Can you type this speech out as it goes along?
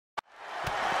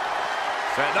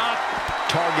Set up.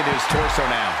 Target his torso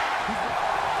now.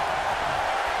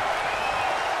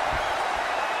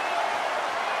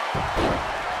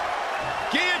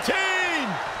 Guillotine!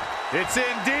 It's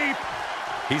in deep.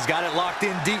 He's got it locked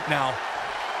in deep now.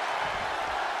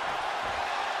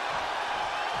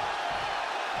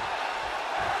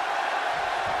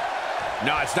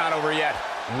 No, it's not over yet.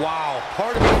 Wow,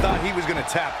 part of me thought he was going to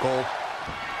tap, Cole.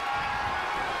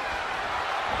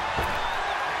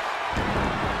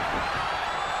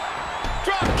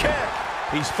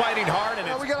 Dropkick! He's fighting hard,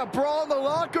 and we got a brawl in the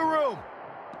locker room.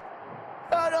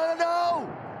 I don't know.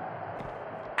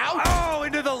 Ouch! Oh,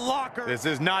 into the locker. This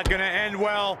is not going to end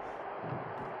well.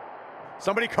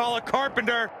 Somebody call a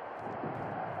carpenter.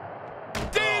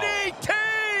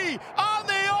 DDT on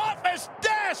the office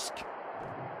desk!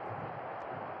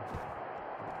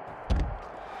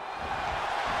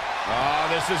 Oh,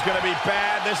 this is going to be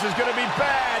bad. This is going to be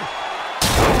bad.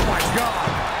 Oh, my God.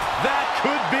 That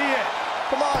could be it.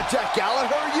 Come on, Jack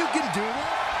Gallagher. You can do it.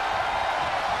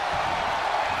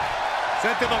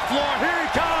 Sent to the floor. Here he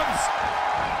comes.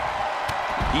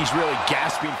 He's really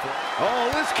gasping for it.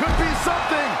 Oh, this could be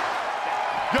something.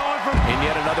 Going for... And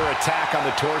yet another attack on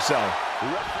the torso.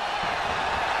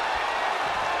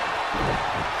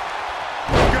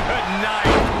 Good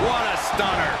night. What a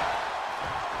stunner.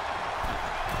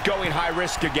 Going high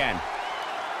risk again.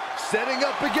 Setting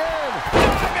up again.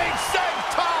 Diving save.